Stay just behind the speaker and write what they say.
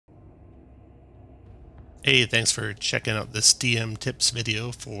Hey, thanks for checking out this DM tips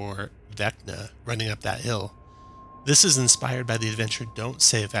video for Vecna, running up that hill. This is inspired by the adventure Don't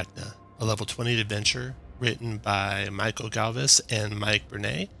Say Vecna, a level 20 adventure written by Michael Galvis and Mike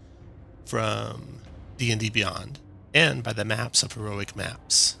Bernay from DnDBeyond, and by the maps of Heroic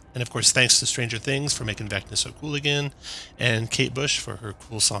Maps. And of course, thanks to Stranger Things for making Vecna so cool again, and Kate Bush for her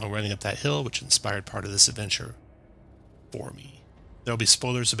cool song Running Up That Hill, which inspired part of this adventure for me. There'll be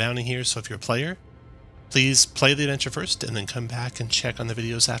spoilers abounding here, so if you're a player, please play the adventure first and then come back and check on the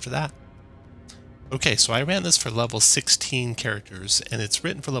videos after that. Okay, so I ran this for level 16 characters and it's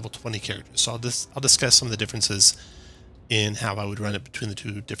written for level 20 characters. So I'll discuss some of the differences in how I would run it between the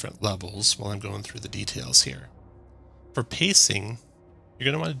two different levels while I'm going through the details here. For pacing, you're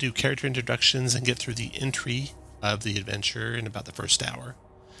going to want to do character introductions and get through the entry of the adventure in about the first hour.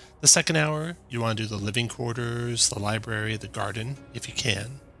 The second hour, you want to do the living quarters, the library, the garden, if you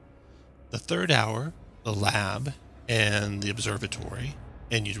can. The third hour, the lab and the observatory,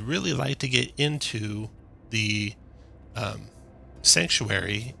 and you'd really like to get into the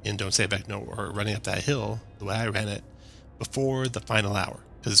sanctuary in Don't Say Vecna or Running Up That Hill, the way I ran it, before the final hour,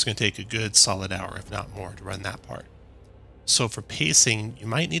 because it's going to take a good solid hour, if not more, to run that part. So for pacing, you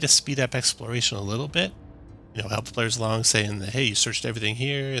might need to speed up exploration a little bit, help the players along saying that, hey, you searched everything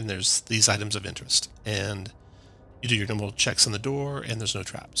here and there's these items of interest, and you do your normal checks on the door and there's no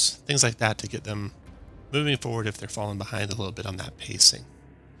traps, things like that to get them moving forward if they're falling behind a little bit on that pacing.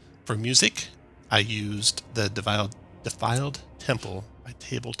 For music, I used the Defiled Temple by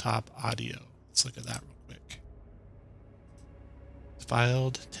Tabletop Audio. Let's look at that real quick.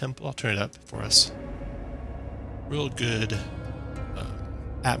 Defiled Temple, I'll turn it up for us. Real good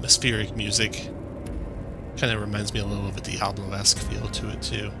atmospheric music. Kind of reminds me a little of a Diablo-esque feel to it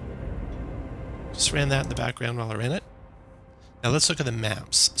too. Just ran that in the background while I ran it. Now let's look at the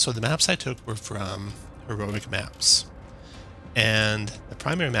maps. So the maps I took were from Heroic Maps, and the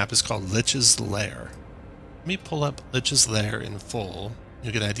primary map is called Lich's Lair. Let me pull up Lich's Lair in full.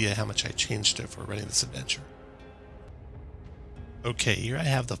 You'll get an idea how much I changed it for running this adventure. Okay, here I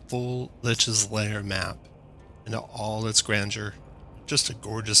have the full Lich's Lair map in all its grandeur. Just a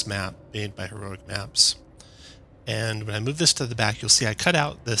gorgeous map made by Heroic Maps. And when I move this to the back, you'll see I cut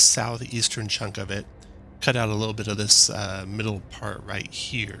out the southeastern chunk of it, cut out a little bit of this middle part right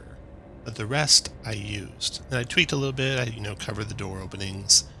here. But the rest I used. And I tweaked a little bit. I, covered the door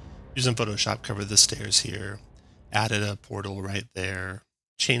openings. Using Photoshop, covered the stairs here. Added a portal right there.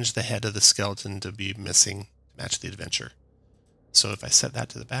 Changed the head of the skeleton to be missing to match the adventure. So if I set that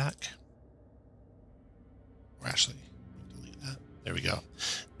to the back, or actually, delete that. There we go.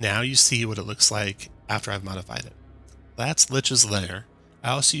 Now you see what it looks like after I've modified it. That's Lich's Lair. I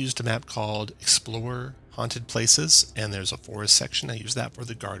also used a map called Explore Haunted Places, and there's a forest section. I use that for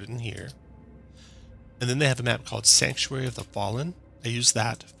the garden here. And then they have a map called Sanctuary of the Fallen. I use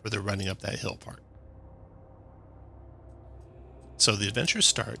that for the running up that hill part. So the adventure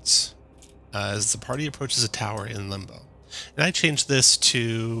starts as the party approaches a tower in Limbo. And I changed this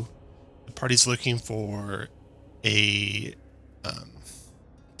to the party's looking for a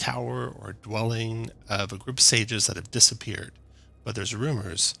tower or dwelling of a group of sages that have disappeared. But there's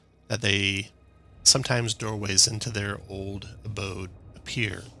rumors that sometimes doorways into their old abode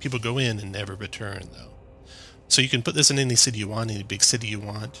appear. People go in and never return, though. So you can put this in any city you want, any big city you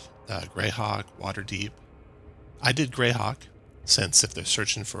want. Greyhawk, Waterdeep. I did Greyhawk, since if they're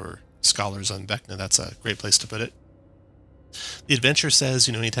searching for scholars on Vecna, that's a great place to put it. The adventure says,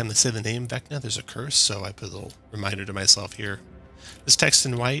 anytime they say the name Vecna, there's a curse, so I put a little reminder to myself here. This text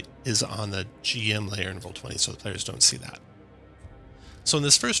in white is on the GM layer in Roll20, so the players don't see that. So in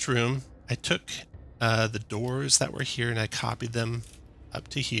this first room, I took the doors that were here and I copied them up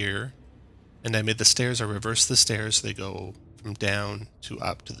to here, and I made the stairs, I reversed the stairs so they go from down to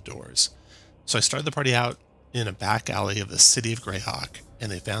up to the doors. So I started the party out in a back alley of the city of Greyhawk,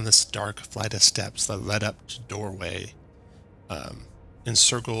 and they found this dark flight of steps that led up to doorway,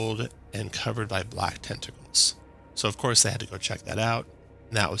 encircled and covered by black tentacles. So of course they had to go check that out,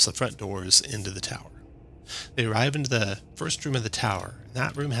 and that was the front doors into the tower. They arrive into the first room of the tower, and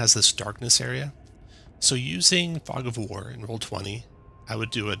that room has this darkness area. So using Fog of War in Roll20, I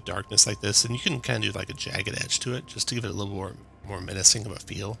would do a darkness like this, and you can kind of do like a jagged edge to it, just to give it a little more menacing of a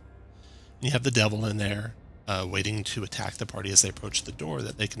feel. And you have the devil in there, waiting to attack the party as they approach the door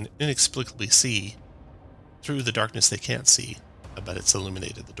that they can inexplicably see through the darkness they can't see, but it's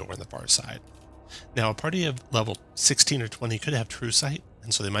illuminated the door on the far side. Now, a party of level 16 or 20 could have true sight,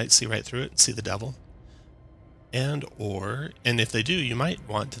 and so they might see right through it and see the devil. And if they do, you might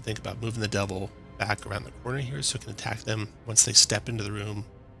want to think about moving the devil back around the corner here so it can attack them once they step into the room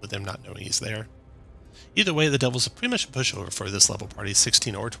with them not knowing he's there. Either way, the Devil's pretty much a pushover for this level party,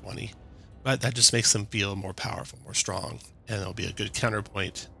 16 or 20, but that just makes them feel more powerful, more strong, and it'll be a good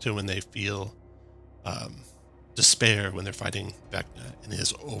counterpoint to when they feel despair when they're fighting Vecna and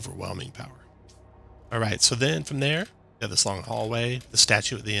his overwhelming power. Alright, so then from there, we have this long hallway, the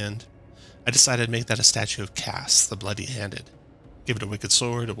statue at the end. I decided to make that a statue of Cass, the bloody-handed. Give it a wicked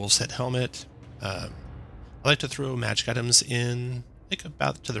sword, a wolf's head helmet. I like to throw magic items in, I think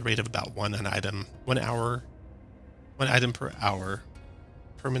about to the rate of about one item per hour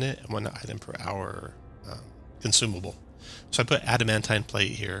permanent, and one item per hour consumable. So I put adamantine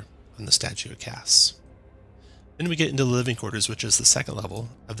plate here on the statue of Cass. Then we get into the living quarters, which is the second level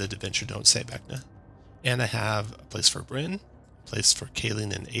of the adventure Don't Say Vecna. And I have a place for Bryn, a place for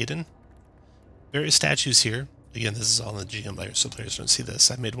Kaylin and Aiden. Various statues here. Again, this is all in the GM layer, so players don't see this.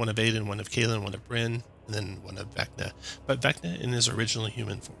 I made one of Aiden, one of Kaylin, one of Bryn, and then one of Vecna. But Vecna in his original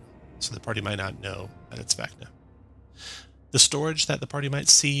human form, so the party might not know that it's Vecna. The storage that the party might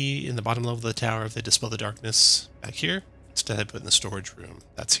see in the bottom level of the tower if they dispel the darkness back here. Instead, I put in the storage room.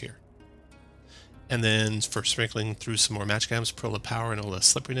 That's here. And then for sprinkling through some more magic items, Pearl of Power and all the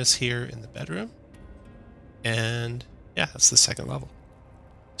slipperiness here in the bedroom. And yeah, that's the second level.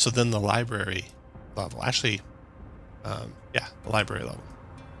 So then the library level, actually, yeah, the library level.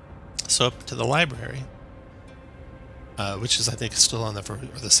 So up to the library, which is I think still on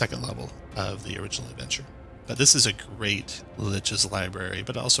the second level of the original adventure. But this is a great Lich's library,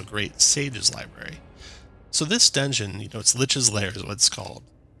 but also great Sage's library. So this dungeon, you know, it's Lich's Lair is what it's called,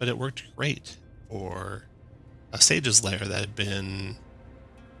 but it worked great for a Sage's Lair that had been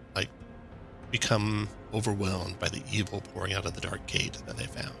like become overwhelmed by the evil pouring out of the dark gate that they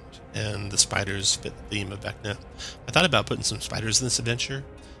found. And the spiders fit the theme of Vecna. I thought about putting some spiders in this adventure,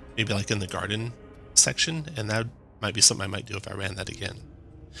 maybe like in the garden section, and that might be something I might do if I ran that again.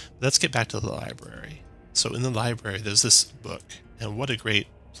 But let's get back to the library. So in the library, there's this book, and what a great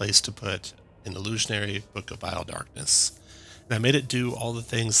place to put an illusionary Book of Vile Darkness. And I made it do all the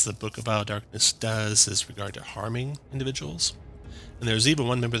things the Book of Vile Darkness does as regard to harming individuals. And there's even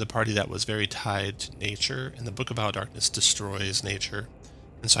one member of the party that was very tied to nature, and the Book of Vile Darkness destroys nature.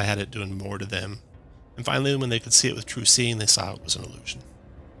 And so I had it doing more to them. And finally, when they could see it with true seeing, they saw it was an illusion.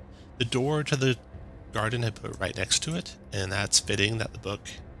 The door to the garden I put right next to it, and that's fitting that the book,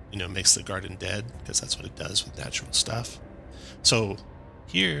 you know, makes the garden dead, because that's what it does with natural stuff. So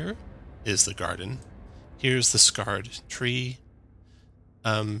here is the garden. Here's the scarred tree.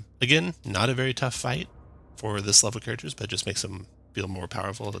 Again, not a very tough fight for this level characters, but it just makes them feel more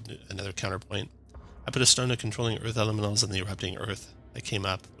powerful. Another counterpoint. I put a stone of controlling earth elementals and the erupting earth that came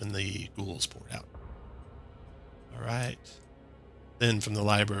up when the ghouls poured out. All right. Then from the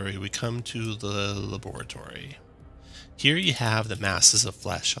library, we come to the laboratory. Here you have the masses of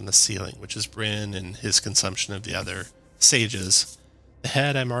flesh on the ceiling, which is Bryn and his consumption of the other sages. The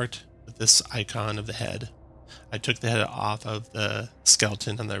head I marked with this icon of the head. I took the head off of the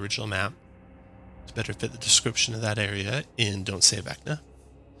skeleton on the original map to better fit the description of that area in Don't Say Vecna.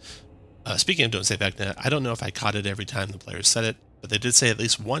 Speaking of Don't Say Vecna, I don't know if I caught it every time the players said it, but they did say at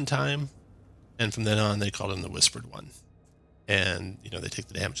least one time, and from then on they called him the Whispered One. And, you know, they take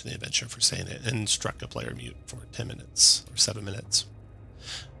the damage in the adventure for saying it and struck a player mute for 10 minutes or 7 minutes.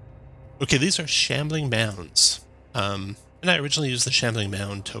 Okay, these are Shambling Mounds. And I originally used the Shambling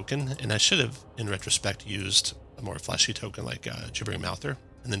Mound token, and I should have, in retrospect, used a more fleshy token like Gibbering Mouther,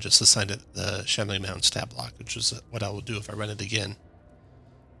 and then just assigned it the Shambling Mound stat block, which is what I will do if I run it again.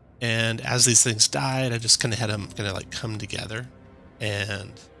 And as these things died, I just kind of had them kind of like come together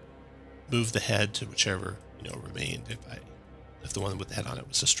and move the head to whichever, you know, remained if the one with the head on it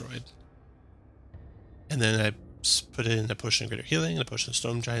was destroyed. And then I put in a potion of greater healing and a potion of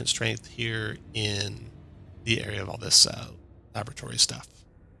stone giant strength here in the area of all this laboratory stuff.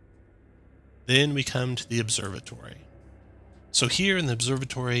 Then we come to the observatory. So here in the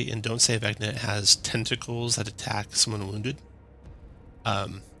observatory in Don't Say Vecna, it has tentacles that attack someone wounded.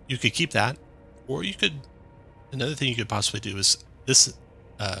 You could keep that, or you could, another thing you could possibly do is this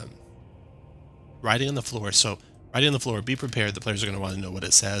writing on the floor. So writing on the floor, be prepared, the players are going to want to know what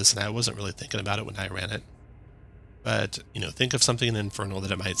it says, and I wasn't really thinking about it when I ran it. But, you know, think of something in Infernal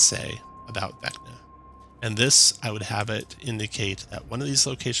that it might say about Vecna. And this, I would have it indicate that one of these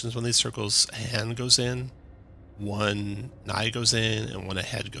locations, one of these circles, a hand goes in, one an eye goes in, and one a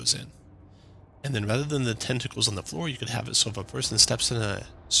head goes in. And then rather than the tentacles on the floor, you could have it so if a person steps in a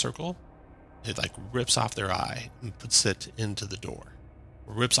circle, it like rips off their eye and puts it into the door.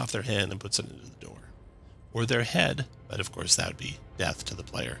 Or rips off their hand and puts it into the door. Or their head, but of course that would be death to the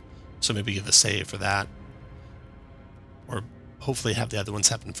player. So maybe give a save for that. Or hopefully have the other ones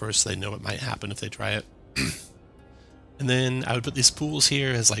happen first so they know what might happen if they try it. And then I would put these pools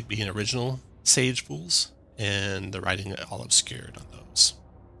here as like being original Sage pools, and the writing all obscured on those.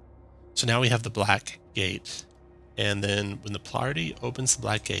 So now we have the black gate, and then when the party opens the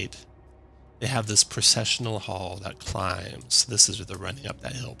black gate, they have this processional hall that climbs. This is the running up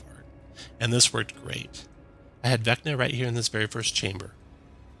that hill part, and this worked great. I had Vecna right here in this very first chamber,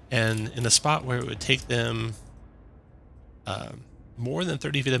 and in a spot where it would take them more than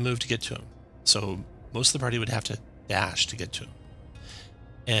 30 feet of move to get to him. So most of the party would have to dash to get to him.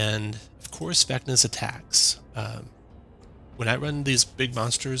 And of course, Vecna's attacks. When I run these big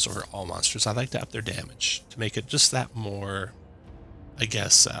monsters, or all monsters, I like to up their damage to make it just that more, I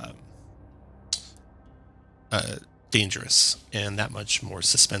guess, dangerous and that much more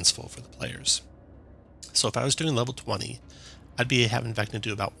suspenseful for the players. So if I was doing level 20, I'd be having Vecna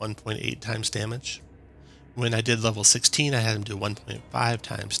do about 1.8 times damage. When I did level 16, I had him do 1.5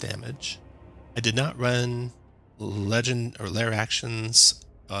 times damage. I did not run Legend or Lair Actions,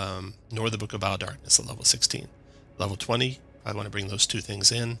 nor the Book of Vile Darkness at level 16. Level 20, I want to bring those two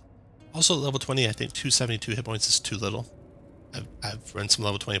things in. Also at level 20, I think 272 hit points is too little. I've run some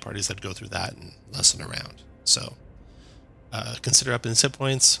level 20 parties that go through that in less than a round. So consider upping his hit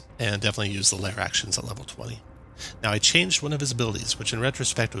points, and definitely use the Lair Actions at level 20. Now I changed one of his abilities, which in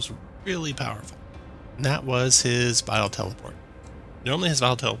retrospect was really powerful. And that was his Vile Teleport. Normally his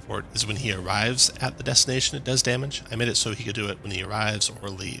Vile Teleport is when he arrives at the destination it does damage. I made it so he could do it when he arrives or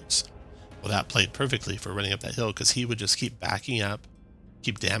leaves. Well, that played perfectly for running up that hill, because he would just keep backing up,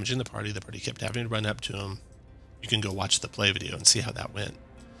 keep damaging the party kept having to run up to him. You can go watch the play video and see how that went.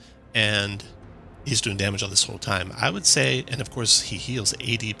 And he's doing damage on this whole time. I would say, and of course he heals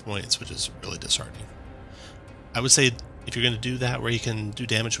 80 points, which is really disheartening. I would say if you're going to do that where he can do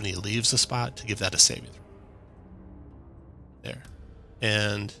damage when he leaves the spot, to give that a saving throw. There.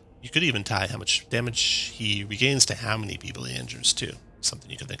 And you could even tie how much damage he regains to how many people he injures too. Something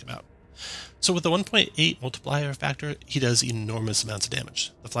you can think about. So with the 1.8 multiplier factor, he does enormous amounts of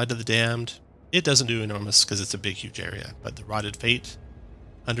damage. The Flight of the Damned, it doesn't do enormous because it's a big, huge area, but the Rotted Fate,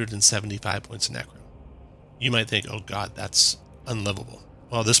 175 points of necro. You might think, oh god, that's unlivable.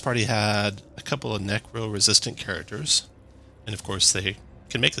 Well, this party had a couple of necro resistant characters, and of course they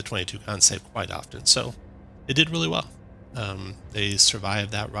can make the 22 con save quite often, so it did really well. They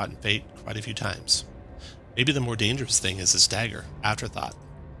survived that Rotten Fate quite a few times. Maybe the more dangerous thing is his dagger, Afterthought,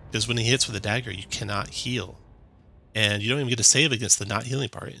 because when he hits with a dagger, you cannot heal, and you don't even get to save against the not healing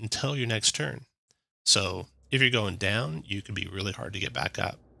part until your next turn. So if you're going down, you can be really hard to get back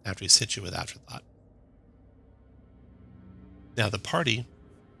up after he's hit you with Afterthought. Now the party,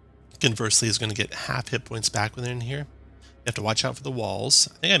 conversely, is going to get half hit points back when they're in here. You have to watch out for the walls.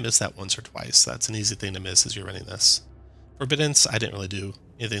 I think I missed that once or twice. That's an easy thing to miss as you're running this. Forbiddance, I didn't really do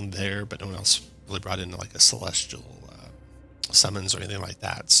anything there, but no one else really brought in like a celestial summons or anything like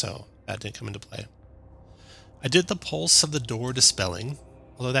that, so that didn't come into play. I did the Pulse of the Door Dispelling,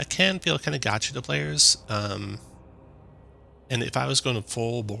 although that can feel kind of gotcha to players. And if I was going to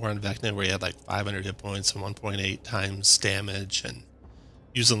full bore on Vecna where he had like 500 hit points and 1.8 times damage and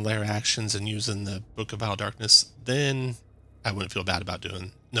using Lair Actions and using the Book of Vile Darkness, then I wouldn't feel bad about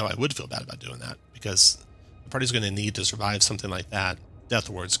doing... No, I would feel bad about doing that, because the party's going to need to survive something like that. Death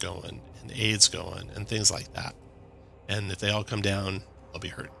Ward's going, and Aid's going, and things like that. And if they all come down, they'll be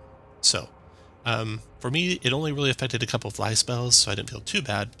hurt. So, for me, it only really affected a couple fly spells, so I didn't feel too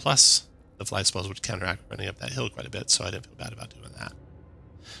bad. Plus, the fly spells would counteract running up that hill quite a bit, so I didn't feel bad about doing that.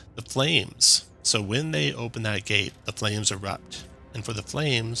 The flames. So when they open that gate, the flames erupt. And for the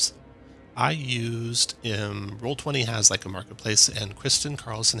flames, I used, Roll20 has like a marketplace, and Kristen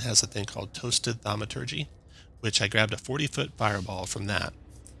Carlson has a thing called Toasted Thaumaturgy, which I grabbed a 40-foot fireball from that,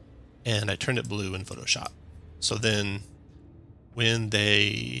 and I turned it blue in Photoshop. So then when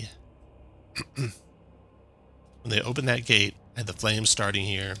they open that gate, I had the flames starting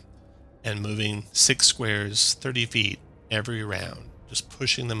here and moving 6 squares, 30 feet every round, just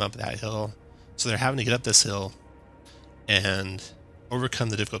pushing them up that hill. So they're having to get up this hill and overcome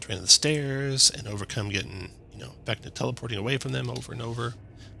the difficult terrain of the stairs and overcome getting, Vecna teleporting away from them over and over.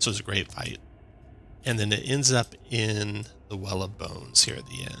 So it's a great fight. And then it ends up in the Well of Bones here at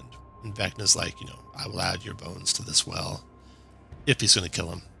the end. And Vecna's like, I will add your bones to this well if he's going to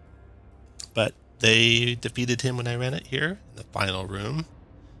kill him. But they defeated him when I ran it here in the final room.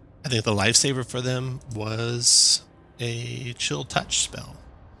 I think the lifesaver for them was a Chill Touch spell.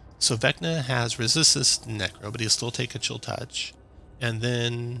 So Vecna has resistance to Necro, but he'll still take a Chill Touch. And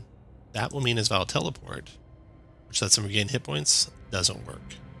then that will mean his Vile Teleport, which lets him regain hit points, doesn't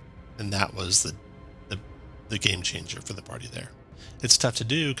work. And that was the the game changer for the party there. It's tough to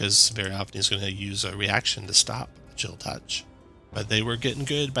do because very often he's going to use a reaction to stop Chill Touch. But they were getting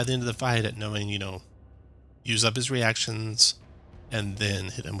good by the end of the fight at knowing, you know, use up his reactions and then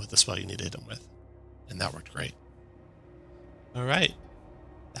hit him with the spell you need to hit him with. And that worked great. All right.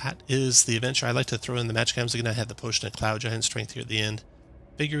 That is the adventure. I'd like to throw in the magic items again. I had the Potion of Cloud Giant Strength here at the end.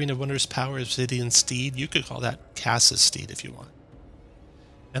 Figurine of Wondrous Power, Obsidian Steed. You could call that Cass's Steed if you want.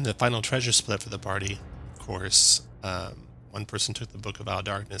 And the final treasure split for the party, of course, one person took the Book of Vile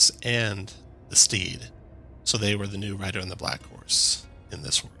Darkness and the Steed. So they were the new rider on the black horse in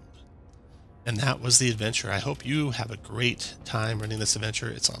this world. And that was the adventure. I hope you have a great time running this adventure.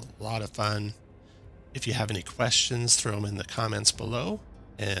 It's a lot of fun. If you have any questions, throw them in the comments below.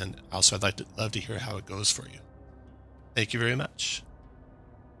 And also, I'd love to hear how it goes for you. Thank you very much.